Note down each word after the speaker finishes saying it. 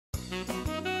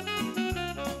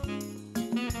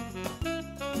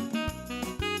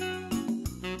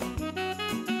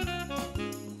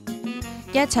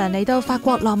一場嚟到法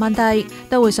國諾曼第，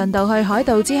都會順道去海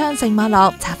盜之鄉聖馬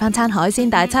洛拆返餐海鮮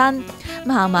大餐。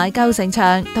咁行埋舊城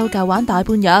牆都夠玩大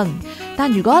半日。但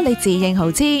如果你自認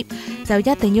蠔癡，就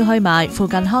一定要去埋附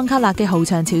近康卡勒嘅蠔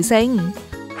場朝聖。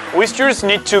Oysters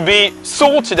need to be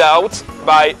sorted out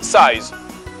by size.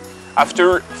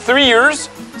 After 3 years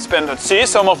spent at sea,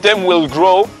 some of them will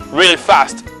grow really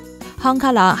fast. 康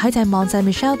卡勒喺正望聖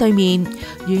米歇爾對面，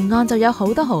沿岸就有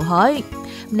好多蠔海。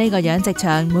呢個養殖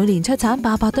場每年出產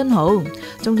800噸蠔，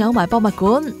仲有埋博物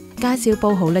館介紹捕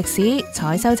蠔歷史、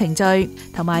採收程序，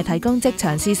同埋提供即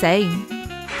場試食。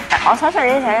我手上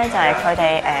呢隻咧就係佢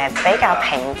哋比較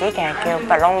平啲嘅叫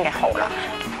Belon 嘅蠔啦，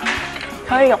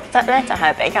佢肉質咧就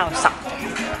係比較實嘅。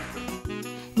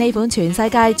呢款全世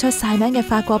界出晒名嘅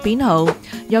法國扁蠔，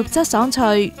肉質爽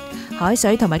脆，海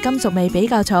水同埋金屬味比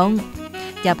較重，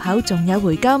入口仲有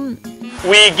回甘。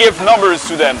We give numbers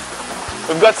to them.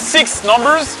 We've got 6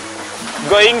 numbers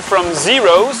going from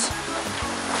 0s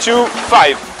to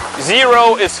 5.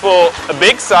 0 is for a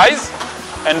big size,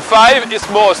 and 5 is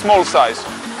more a small size.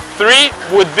 3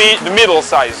 would be the middle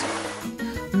size.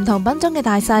 唔同品種嘅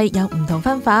大細有唔同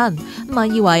分法，咪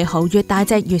以為蠔越大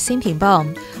隻越鮮甜噃。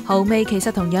蠔味其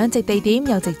實同養殖地點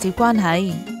有直接關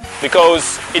係。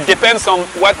Because it depends on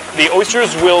what the oysters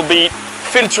will be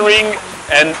filtering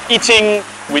and eating,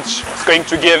 which is going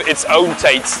to give its own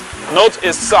taste, not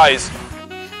its size.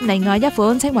 另外一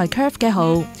款稱為 curve 嘅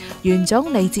蠔，原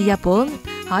種嚟自日本，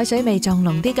海水味仲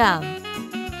濃啲㗎。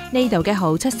呢度嘅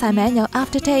蠔出晒名有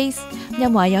aftertaste，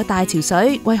 因為有大潮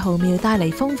水為蠔苗帶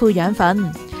嚟豐富養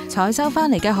分，採收返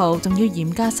嚟嘅蠔仲要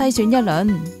嚴格篩選一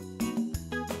輪。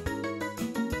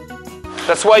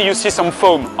That's why you see some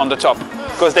foam on the top,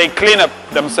 because they clean up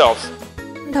themselves.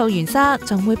 吐完沙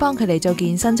仲會幫佢哋做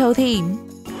健身操添。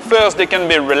First, they can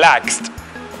be relaxed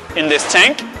in this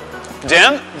tank.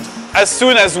 Then, as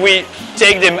soon as we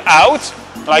take them out,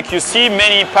 like you see,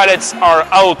 many pellets are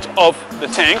out of the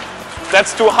tank.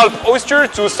 That's to help oyster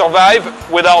to survive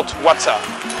without water.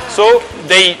 So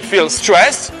they feel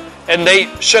stressed and they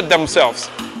shut themselves.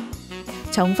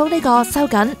 重複呢個收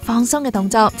緊、放鬆嘅動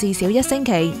作至少1星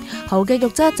期，蠔嘅肉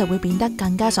質就會變得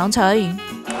更加爽脆。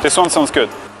This one sounds good.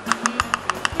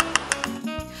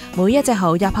 每一隻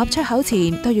蠔入盒出口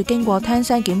前都要經過聽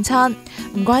聲檢測，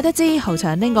唔怪得知蠔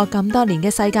場拎過咁多年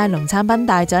嘅世界農產品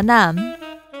大獎啦。